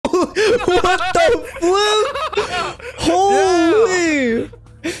What the flip? Holy!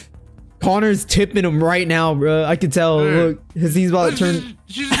 Yeah. Connor's tipping him right now, bro. I can tell. Dude. Look, his he's about to turn.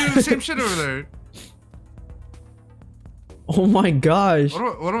 She's doing the same shit over there. Oh my gosh.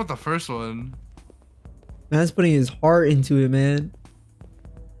 What about the first one? Man's putting his heart into it, man.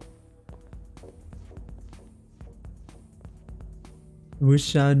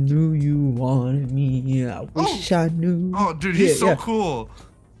 Wish I knew you wanted me. I wish I knew. Oh, dude, he's so cool.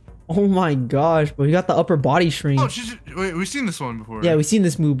 Oh my gosh, bro. He got the upper body shrink. Oh, wait, we've seen this one before. Yeah, we've seen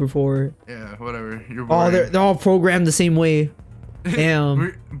this move before. Yeah, whatever. You're boring. Oh, they're all programmed the same way.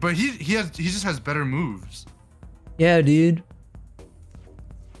 Damn. But he just has better moves. Yeah, dude.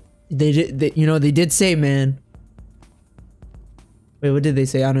 They did say, man. Wait, what did they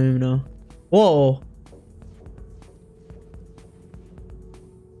say? I don't even know. Whoa.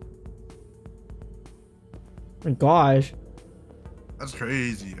 Oh my gosh. That's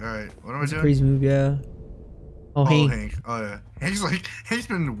crazy. All right, what am I doing? Crazy move, yeah. Oh, Hank. Oh yeah. Hank's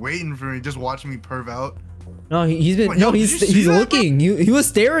been waiting for me, just watching me perv out. No, he's been. No, he's looking. He was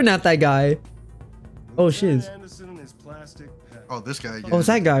staring at that guy. Oh shit. Oh, this guy again. Oh, it's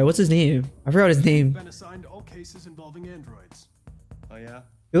that guy. What's his name? I forgot his name. Been assigned all cases involving androids. Oh yeah.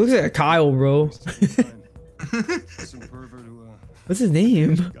 He looks like a Kyle, bro. What's his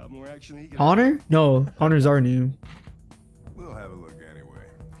name? Connor? No, Connor's our name. We'll have a look anyway,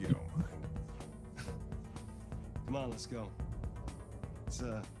 if you don't mind. Come on, let's go. It's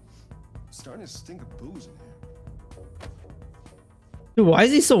starting to stink of booze in here. Dude, why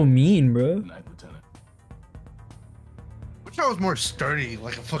is he so mean, bro? Night, Lieutenant. Which I was more sturdy,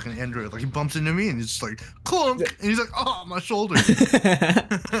 like a fucking android. Like he bumps into me and he's just like clunk, and he's like, oh, my shoulder. Like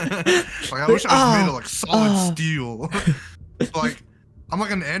I wish I was made of like solid steel. Like I'm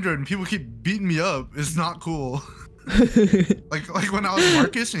like an android and people keep beating me up. It's not cool. like when I was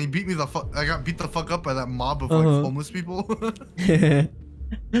Marcus and he beat me the fuck. I got beat the fuck up by that mob of like homeless people.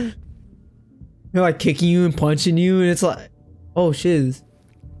 They're like kicking you and punching you, and it's like, oh shiz.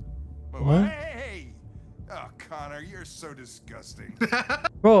 What? Hey! Oh, Connor, you're so disgusting.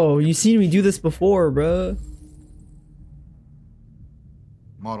 Bro, you seen me do this before, bro.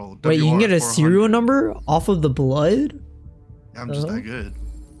 Model. Wait, you can get a serial number off of the blood? I'm just that good.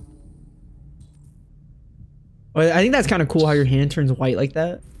 I think that's kind of cool how your hand turns white like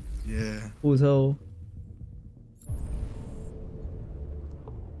that. Yeah. Cool as hell.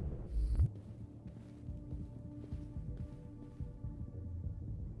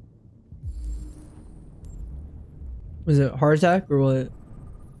 Was it heart attack or what?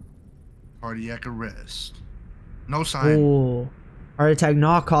 Cardiac arrest. No sign. Oh, heart attack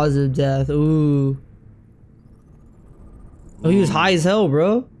not cause of death. Ooh. Oh, he was high as hell,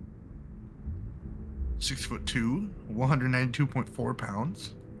 bro. 6'2", 192.4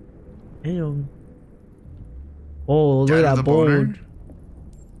 pounds. Damn. Oh, look at that bone.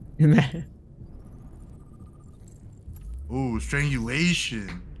 Ooh,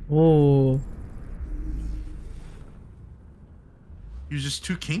 strangulation. Oh. He was just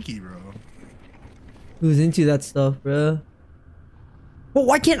too kinky, bro. He was into that stuff, bro. But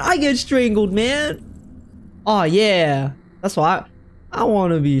why can't I get strangled, man? Oh yeah, that's why I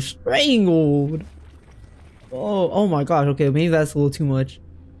want to be strangled. Oh my gosh. Okay, maybe that's a little too much.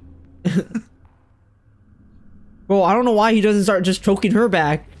 Bro, I don't know why he doesn't start just choking her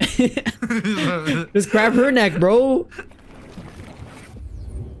back. Just grab her neck, bro.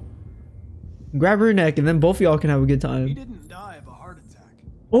 Grab her neck, and then both of y'all can have a good time. He didn't die of a heart attack.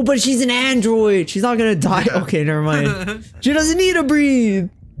 Oh, but she's an android. She's not gonna die. Yeah. Okay, never mind. She doesn't need to breathe.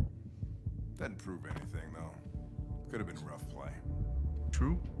 Doesn't prove anything, though. Could have been rough play.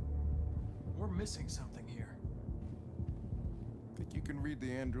 True. We're missing something here. Think you can read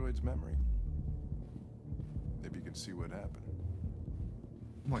the android's memory? Maybe you can see what happened.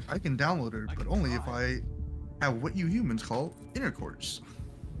 I'm like, I can download her, but only if I have what you humans call intercourse.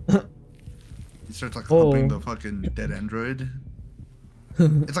 He starts like humping the fucking dead android.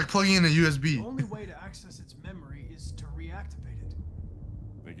 It's like plugging in a USB. The only way to access its memory is to reactivate it.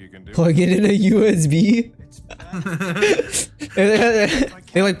 Think you can do Plug it in a USB?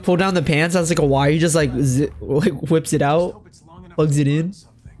 They like pull down the pants. That's like a wire. He just like whips it out, plugs it in.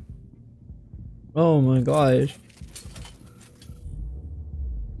 Oh my gosh.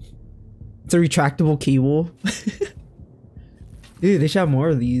 It's a retractable cable. Dude, they should have more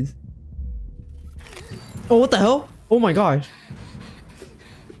of these. Oh, what the hell? Oh my gosh.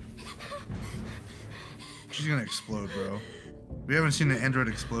 She's gonna explode, bro. We haven't seen an android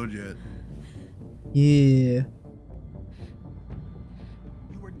explode yet. Yeah.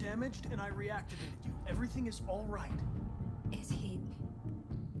 You were damaged and I reactivated you. Everything is all right. Is he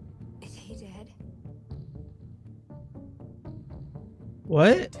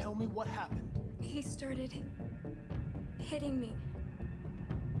What? Tell me what happened. He started hitting me.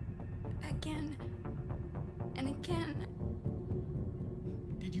 Again. And again.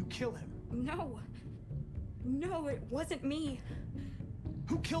 Did you kill him? No. No, it wasn't me.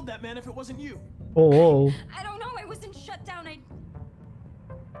 Who killed that man if it wasn't you? Oh. I don't know. I wasn't shut down. I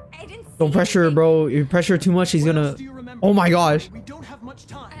didn't see Don't pressure her, anything. bro. If you pressure her too much, he's What gonna. else do you remember? Oh my gosh. We don't have much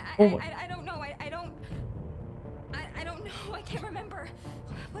time. Oh my- I don't know. I don't know. I can't remember.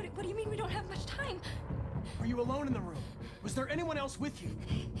 What do you mean we don't have much time? Were you alone in the room? Was there anyone else with you?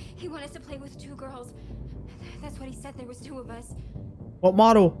 He wanted us to play with 2 girls. That's what he said. There was 2 of us. What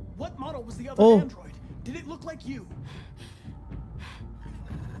model? What model was the other Oh. android? Did it look like you?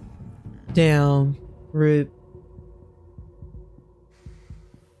 Damn. Rip.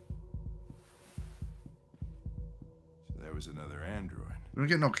 So there was another android. We don't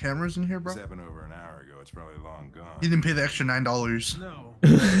get no cameras in here, bro. This happened over an hour ago. It's probably long gone. He didn't pay the extra $9. No.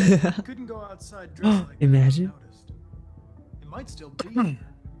 Couldn't go outside dressed like that. Imagine. Unnoticed. It might still be here.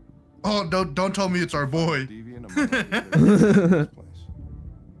 Oh, don't tell me it's our boy. Deviant among the place.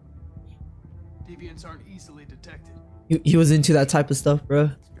 Deviants aren't easily detected. He was into that type of stuff, bro.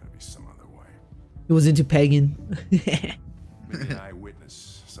 There's gotta be some other way. He was into pagan. Maybe an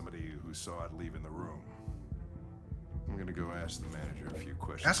eyewitness, somebody who saw it leaving the room. I'm gonna go ask the manager a few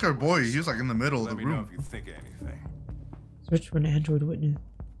questions. Ask our boy. He was like in the middle of Let the me know room. if you think of anything. Search for an android witness.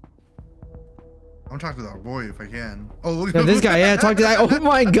 I'm talking to our boy if I can. Oh, look Yeah, this guy, yeah, talk to that. Oh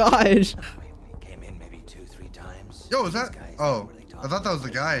my gosh. Came in maybe 2-3 times. Yo, is These that? guys Oh, don't really talk I thought that was the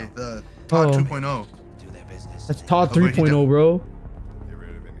much. guy. The Todd Oh. 2.0. Do their business. That's and Todd Oh, wait, he 3.0, bro. Get rid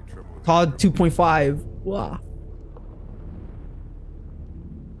of any trouble with Todd 2.5. Wow.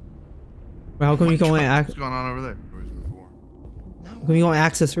 Bro, how come you can't act? What's going on over there? yours before. How come you can't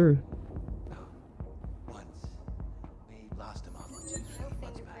access her? once we lost him on 2-3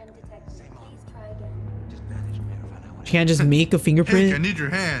 months back. Same old. Just vanished. We never found out what She can't just make a Hank, I fingerprint? need your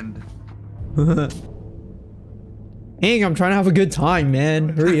hand. Hank, I'm trying to have a good time, man.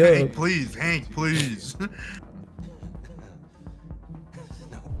 Hurry Hank, up. please. Hank, please.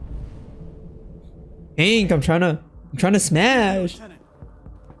 Hank, I'm trying to smash. Lieutenant,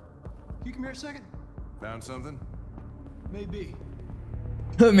 you come here a second? Found something? Maybe.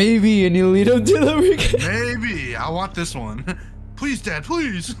 Maybe, and you lead him to the Maybe. I want this one. Please, Dad,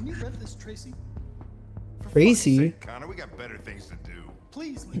 please. Can you rev this, Tracy? Tracy. Say, Connor, we got better things to do.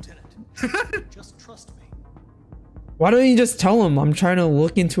 Please, Lieutenant. Just trust me. Why don't you just tell him? I'm trying to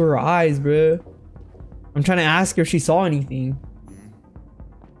look into her eyes, bro. I'm trying to ask her if she saw anything.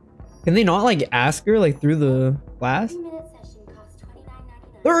 Can they not like ask her like through the glass?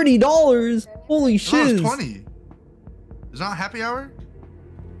 $30. Holy I thought it shit. was 20. Is that happy hour?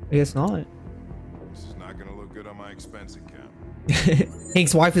 I guess not. This is not gonna look good on my expense account.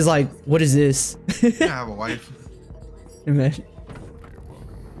 Hank's wife is like, what is this? I have a wife. Imagine.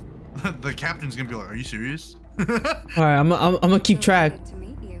 The captain's gonna be like, "Are you serious?" All right, I'm gonna keep track. Good to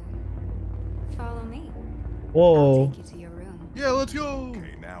meet you. Follow me. I'll Whoa. take you to your room. Yeah, let's go.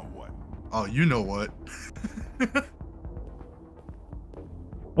 Okay, now what? Oh, you know what?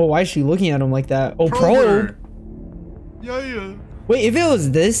 Oh, why is she looking at him like that? Oh, Probe her. probe. Yeah. Wait, if it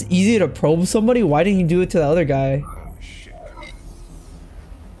was this easy to probe somebody, why didn't you do it to the other guy? Oh shit. What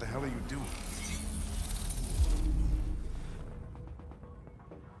the hell are you doing?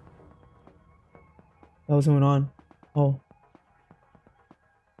 What was going on? Oh.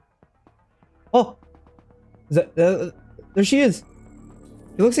 Oh! Is that, there she is.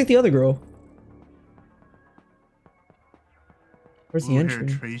 It looks like the other girl. Where's the Blue hair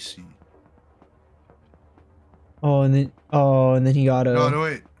entrance? Tracy. Oh, and then he got a. No,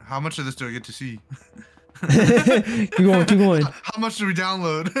 wait. How much of this do I get to see? keep going, keep going. How much do we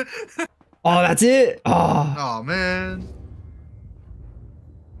download? Oh, that's it. Oh, Oh man.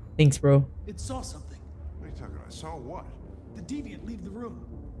 thanks, bro. It saw something. What are you talking about? Saw what? The deviant leave the room.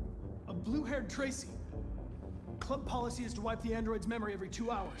 A blue-haired Tracy. Club policy is to wipe the android's memory every 2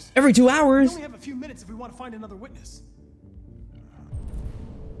 hours. Every 2 We hours. only have a few minutes if we want to find another witness.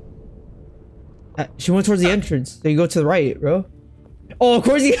 She went towards the entrance. So you go to the right, bro. Oh, of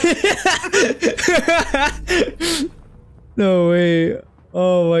course you. No way.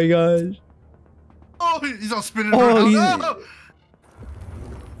 Oh my gosh. Oh, he's all spinning Oh, around. he's- Oh!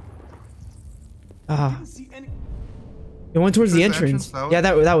 Ah, Didn't see any. it went towards the Towards the entrance. entrance, that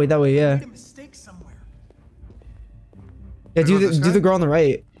way? Yeah, that way. Yeah. Made a mistake somewhere. Yeah, There goes this do guy? the girl on the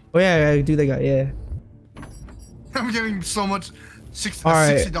right. Oh yeah, do the guy. Yeah. I'm getting so much. All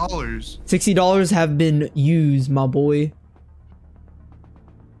right. $60. $60 have been used, my boy.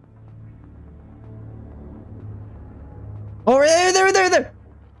 Oh, right there.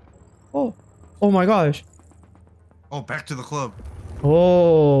 Oh my gosh. Oh, back to the club.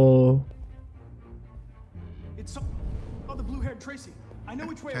 Oh. It's the blue-haired Tracy. I know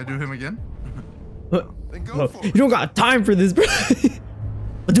which way. Can I it do went. him again? Then go Oh, for you it. don't got time for this, bro.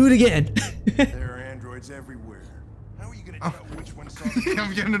 I'll do it again. There are androids everywhere. How are you gonna tell which one saw the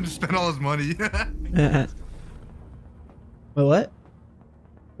I'm getting him to spend all his money. Wait, what?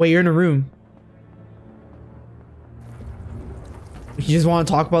 Wait, you're in a room. You just want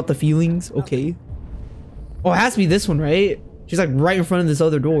to talk about the feelings? Okay. Oh, it has to be this one, right? She's like right in front of this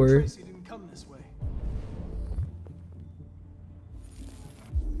other door. Tracy didn't come this way.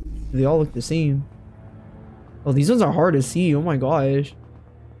 They all look the same. Oh, these ones are hard to see. Oh my gosh.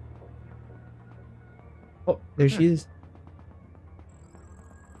 Oh, there she is.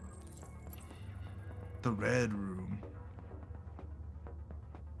 The red room.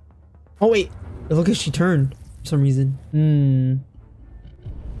 Oh wait, look at she turned for some reason.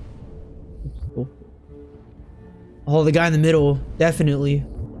 Oh, the guy in the middle, definitely.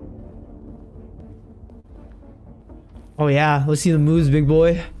 Oh yeah, let's see the moves, big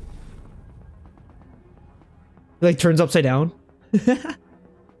boy. He like turns upside down.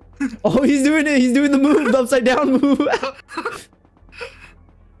 Oh, he's doing it. He's doing the move, the upside down move.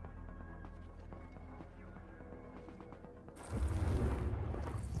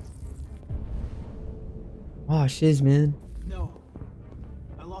 Oh, shiz, man. No.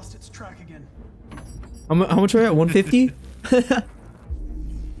 I lost its track again. How much are we at? 150?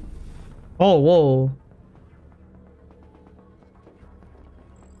 Oh, whoa.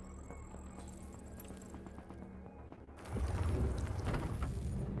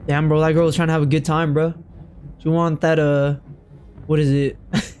 Damn, bro, that girl was trying to have a good time, bro. She want that, what is it?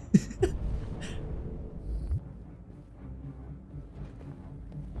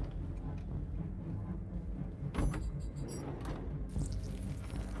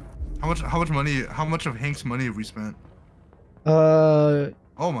 How much of Hank's money have we spent? Oh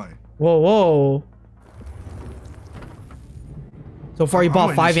my. whoa. So far, you I'm bought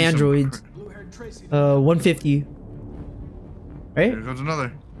waiting to 5 see some androids. Blue-haired Tracy. 150. Right? Here goes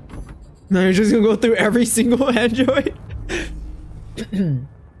another. No, you're just gonna go through every single android? Why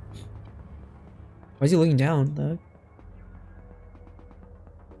is he looking down, dog?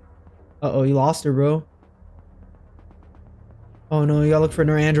 Uh-oh, you lost her, bro. Oh no, you gotta look for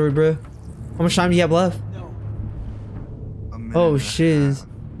another android, bro. How much time do you have left? No. A minute Oh, and a shiz. half.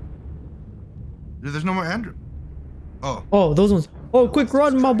 Dude, there's no more Andrew. Oh, Oh, those ones. Oh, quick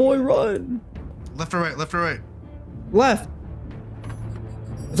run, my boy, run. left or right, left or right. Left.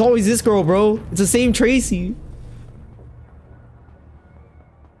 It's always this girl, bro. It's the same Tracy.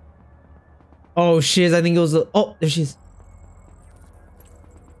 Oh, shiz, I think it was the... Oh, there she is.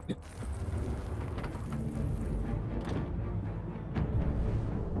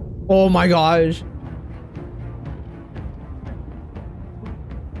 Oh my gosh.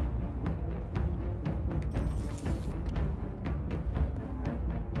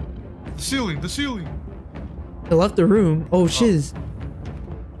 The ceiling, the ceiling. They left the room. Oh, shiz.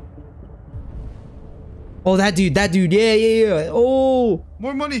 Oh, that dude. Yeah. Oh.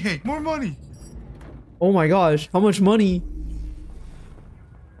 More money, Hank, more money. Oh my gosh. How much money?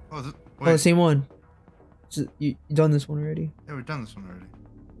 Oh, Oh, the wait. same one. You done this one already? Yeah, we've done this one already.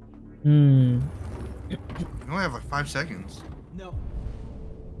 Hmm. We only have like 5 seconds. No.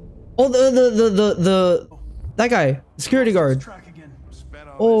 Oh, the that guy, the security Lost its guard. track again. Spent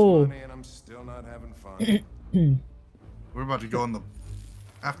all Oh. this money and I'm still not having fun. We're about to go on the...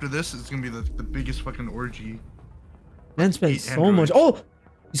 After this, it's gonna be the biggest fucking orgy. Man spent 8 so much. androids. Oh,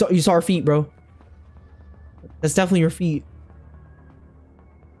 you saw her feet, bro. That's definitely your feet.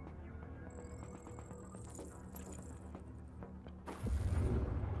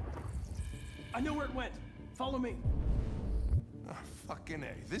 I know where it went. Follow me. Oh, fucking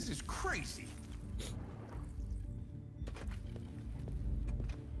A. This is crazy.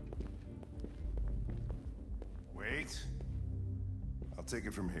 Wait. I'll take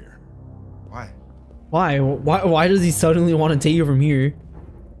it from here. Why? Why? Why does he suddenly want to take you from here?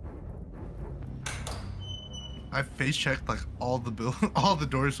 I face checked like all the all the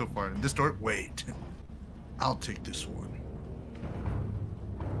doors so far. And this door, wait. I'll take this one.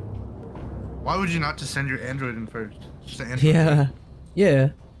 Why would you not just send your android in first? Just an android. Yeah. Yeah.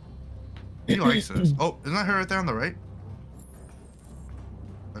 He likes us. Oh, isn't that her right there on the right?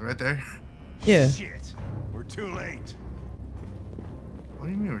 Like right there? Yeah. Shit. We're too late. What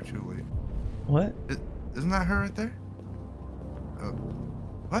do you mean we're too late? What? Isn't that her right there?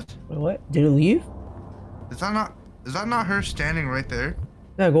 What? What? Did it leave? Is that not her standing right there?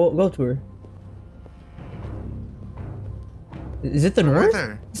 Yeah, go to her. Is it the Right north?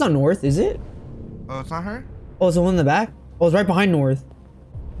 there. It's not north, is it? Oh, it's not her? Oh, it's the one in the back? Oh, it's right behind North.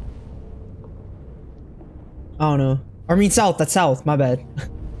 I don't know. I mean South, that's South, my bad.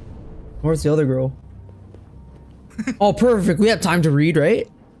 Where's the other girl? Oh, perfect. We have time to read, right?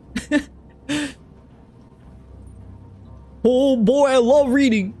 Oh boy, I love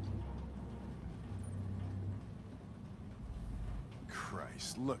reading.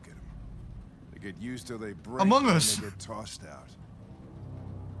 Christ, look at them. They get used till they break. Among and Us. They get tossed out.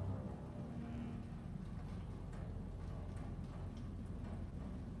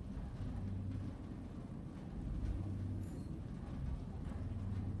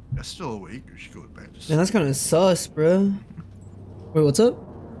 That's still awake, or she goes back to Man, sleep. that's kind of sus, bro. Wait, what's up?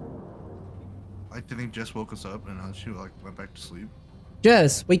 I think Jess woke us up and she like went back to sleep.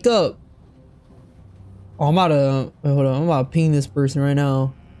 Jess, wake up. Oh, I'm about to wait, hold on. I'm about to ping this person right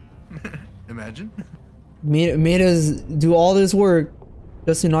now. Imagine. Made us do all this work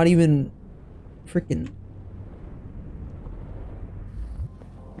just to not even freaking.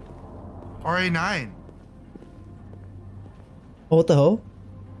 RA9. Oh, what the hell?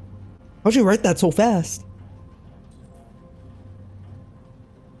 How'd you write that so fast?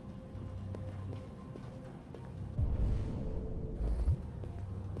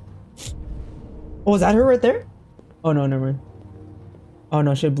 Oh, is that her right there? Oh no, never mind. Oh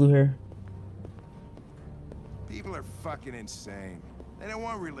no, she had blue hair. People are fucking insane. They don't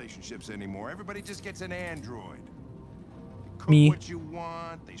want relationships anymore. Everybody just gets an android. You cook Me. what you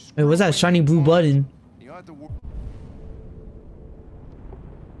want. They Hey, what's that what shiny you blue want. button? You don't have to What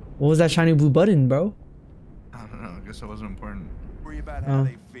was that shiny blue button, bro? I don't know. I guess that wasn't important. worry about how Oh.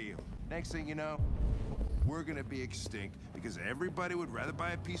 they feel. Next thing you know, we're gonna be extinct because everybody would rather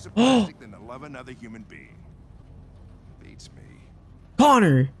buy a piece of plastic than to love another human being. Beats me.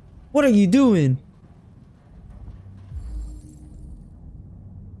 Connor, what are you doing?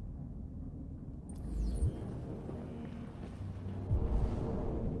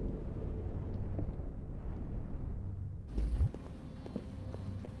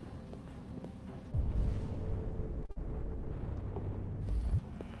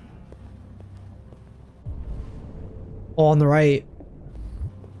 Oh, on the right.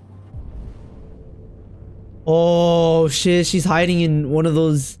 Oh shit, she's hiding in one of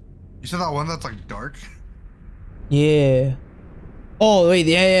those. You said that one that's like dark? Yeah. Oh wait,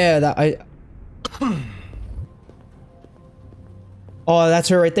 yeah, that I. Oh, that's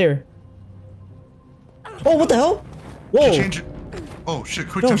her right there. Oh, what the hell? Whoa. She changed it. Oh shit,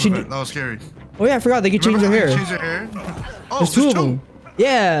 quick No, time she event. did- That was scary. Oh yeah, I forgot they could change Remember her how hair. they changed her hair? Oh, There's two of them.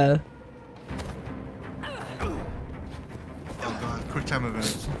 Yeah. Oh god, quick time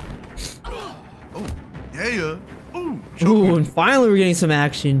events. Oh, yeah. Ooh, Ooh, choke. and finally we're getting some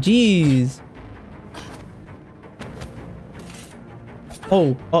action. Jeez.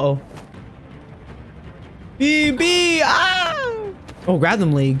 Oh, uh-oh. BB! Ah! Oh, grab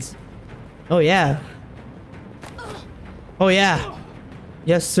them legs. Oh, yeah. Oh, yeah.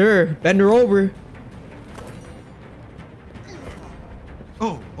 Yes, sir. Bend her over.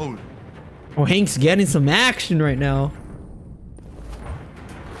 Oh. Oh, Hank's getting some action right now.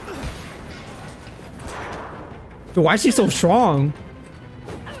 Dude, why is she so strong?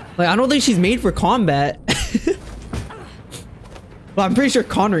 Like, I don't think she's made for combat. Well, I'm pretty sure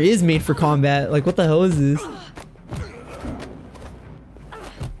Connor is made for combat. Like, what the hell is this?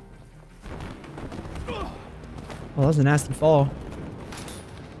 Oh, that was a nasty fall.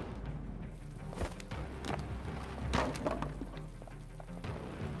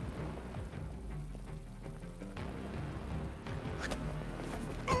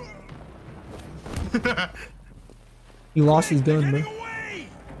 He lost his gun, bro.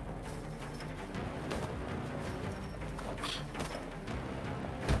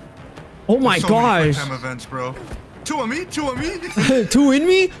 Oh my So many gosh. quick time events, bro. Two on me. Two in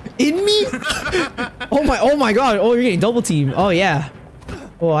me? In me? Oh my god. Oh, you're getting double team. Oh yeah.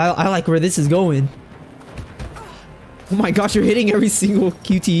 Oh, I like where this is going. Oh my gosh, you're hitting every single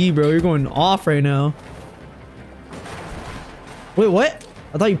QTE, bro. You're going off right now. Wait, what?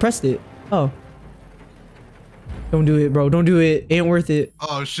 I thought you pressed it. Oh. Don't do it, bro. Don't do it. Ain't worth it.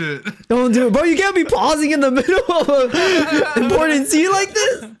 Oh shit. Don't do it, bro. You can't be pausing in the middle of an important scene like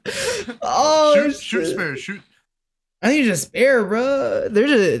this. Oh, shoot, shit. spare, shoot. I think you just spare, bro.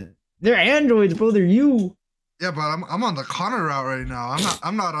 They're androids, bro. They're you. Yeah, but I'm on the Connor route right now.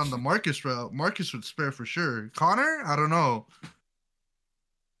 I'm not on the Marcus route. Marcus would spare for sure. Connor, I don't know.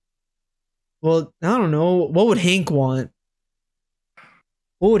 Well, I don't know. What would Hank want?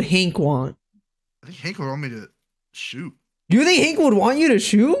 What would Hank want? I think Hank would want me to shoot. Do you think Hank would want you to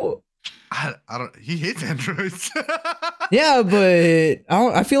shoot? I don't. He hates androids. Yeah, but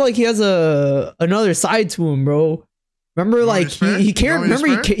I feel like he has another side to him, bro. Remember, like he cared.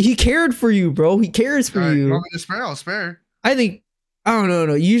 Remember, he cared for you, bro. He cares for you. You want me to spare? I'll spare. I think I don't know.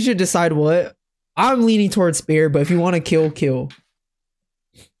 No, you should decide what. I'm leaning towards spare, but if you want to kill, kill.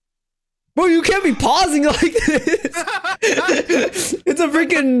 Bro, you can't be pausing like this. It's a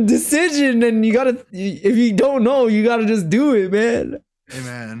freaking decision, and you gotta. If you don't know, you gotta just do it, man.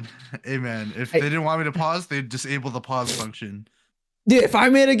 Amen. Amen. If they didn't want me to pause, they'd disable the pause function. Dude, if I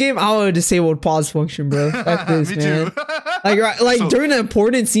made a game, I would disable pause function, bro. Fuck this, Me man. too. Like So- during an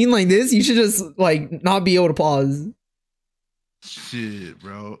important scene like this, you should just like not be able to pause. Shit,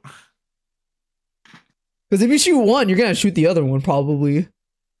 bro. Because if you shoot one, you're gonna shoot the other one probably.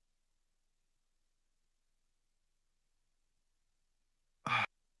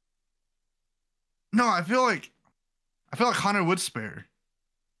 No, I feel like Connor would spare.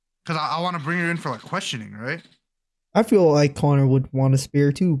 Cause I want to bring her in for like questioning, right? I feel like Connor would want to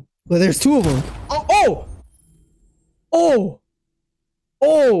spare too. But there's two of them. Oh!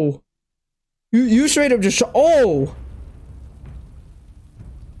 You straight up just shot. Oh,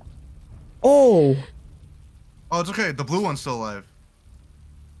 Oh, it's okay. The blue one's still alive.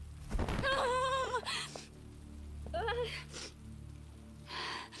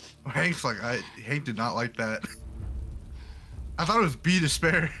 Hank's like, Hank did not like that. I thought it was B to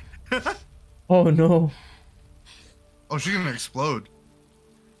spare. oh no. Oh, she's gonna explode.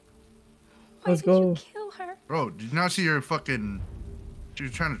 Why Let's did go. you kill her? Bro, did you not see her fucking... She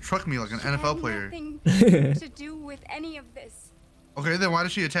was trying to truck me like an NFL player. Nothing to do with any of this. Okay, then why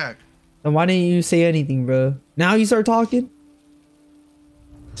did she attack? Then why didn't you say anything, bro? Now you start talking?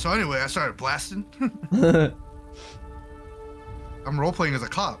 So anyway, I started blasting. I'm role-playing as a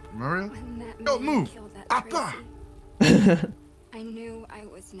cop, remember? When that Don't man move. killed that Appa. Tracy, I knew I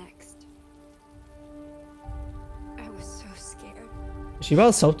was next. I was so scared. She about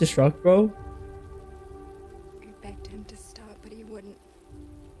to self-destruct, bro? I begged him to stop, but he wouldn't.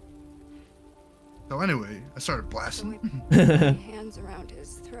 So anyway, I started So blasting. I put my hands around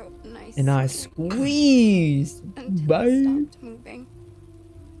his throat And I squeezed. until Bye. he stopped moving.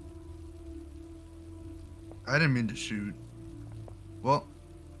 I didn't mean to shoot. Well,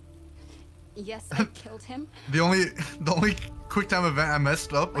 Yes, I killed him. the only quick time event I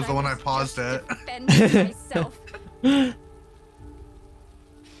messed up was but the one I was paused just at. defending myself.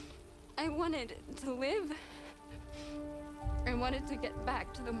 I wanted to live. I wanted to get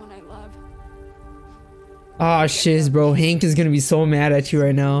back to the one I love. Ah, shiz, bro. Hank is gonna be so mad at you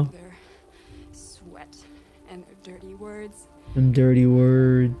right now. Their sweat and their dirty words. Them dirty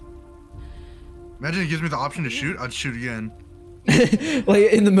words. Imagine it gives me the option to shoot, I'd shoot again.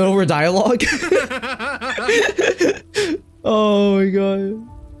 Like in the middle of a dialogue. Oh my god.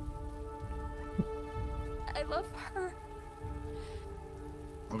 I love her.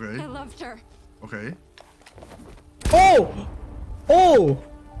 I Okay, loved her. okay. Oh! Oh!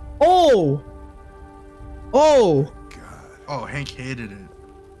 Oh! Oh! Oh, Hank hated it.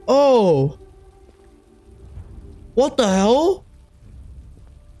 Oh! What the hell?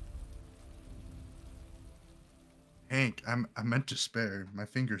 Hank, I meant to spare. My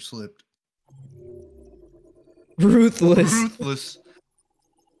finger slipped. Ruthless. Ruthless.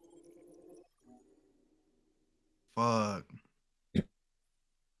 Fuck.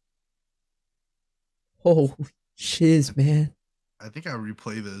 Oh, shiz, man. I think I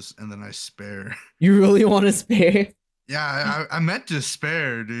replay this and then I spare. You really want to spare? Yeah, I meant to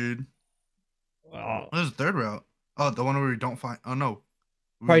spare, dude. Wow. What is the third route? Oh, the one where we don't find. Oh no.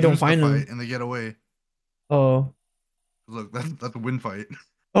 We Probably don't lose the find them. fight and they get away. Oh. Look, that's a win fight.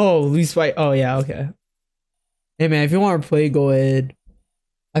 Oh, loose fight. Oh, yeah, okay. Hey, man, if you want to play, go ahead.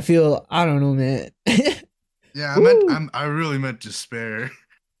 I don't know, man. Yeah, Woo. I really meant to spare.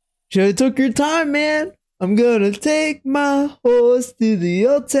 Should've took your time, man. I'm gonna take my horse to the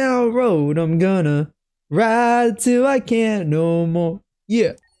old town road. I'm gonna ride till I can't no more.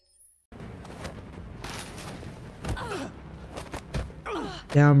 Yeah.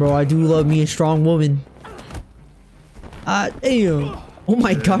 Damn, bro, I do love me a strong woman. Damn. Oh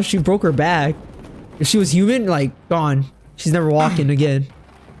my gosh, she broke her back. If she was human, like, gone. She's never walking again.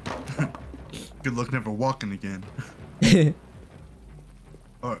 Good luck never walking again.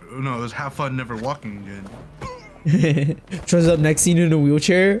 Oh, no, it was have fun never walking again. Shows up next scene in a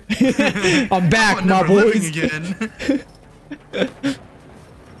wheelchair. I'm back, Fun my never living boys. again.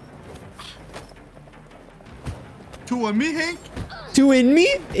 Two on me, Hank. Two in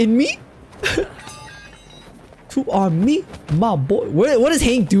me? In me? Two on me? My boy. What is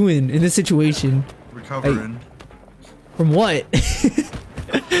Hank doing in this situation? Recovering. From what?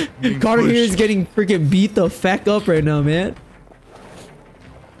 Connor here is pushed. getting freaking beat the feck up right now, man.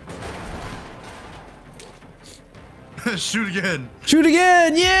 Shoot again. Shoot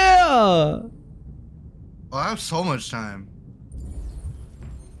again, yeah! Oh, I have so much time.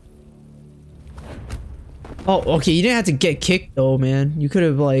 Oh, okay, you didn't have to get kicked though, man. You could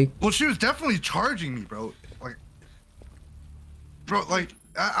have like... Well, she was definitely charging me, bro. Like,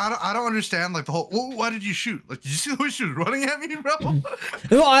 I don't understand, like, the whole... Why did you shoot? Like, did you see the way she was running at me, bro?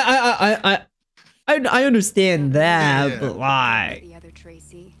 No, I understand that, Yeah. but like... The other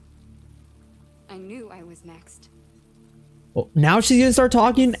Tracy. I knew I was next. Well, now she's gonna start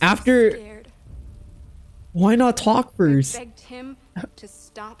talking after... Scared. Why not talk I first? begged him to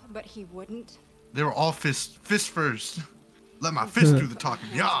stop, but he wouldn't. They were all fist first. Let my fist do the talking.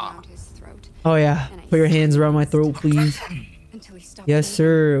 Hands Yeah. around his throat Oh yeah, put your hands around my throat, please. until he stopped. Yes, moving.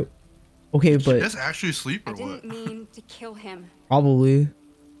 sir. Okay, Did but you guys actually sleep I or what? didn't mean to kill him. probably.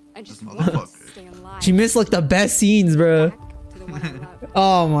 I just This wanted to motherfucker. stay alive. She missed like the best scenes, bro. Back to the one I loved.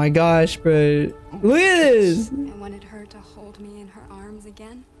 Oh my gosh, bro. Look at this. I wanted her to hold me in her arms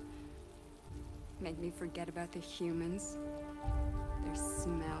again. Make me forget about the humans. Their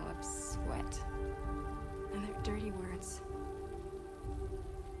smell of sweat. And their dirty words.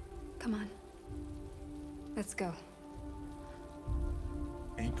 Come on. Let's go.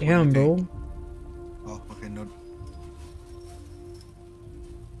 Hank, what Damn, do you bro. think? Oh, okay, no.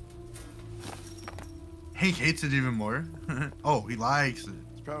 Hank hates it even more. Oh, he likes it.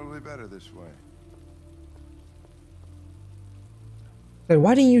 It's probably better this way. Like,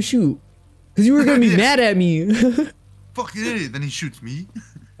 why didn't you shoot? Because you were gonna be Yeah. mad at me. Fucking idiot. Then he shoots me.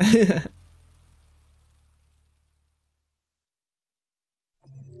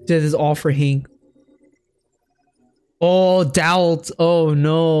 This is all for Hank. Oh, doubt. Oh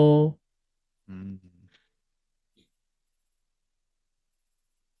no. Mm.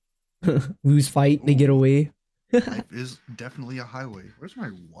 Lose fight, they get away. Life is definitely a highway. Where's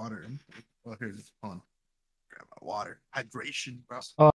my water? Oh, here it is. Hold on. Grab my water. Hydration, bro.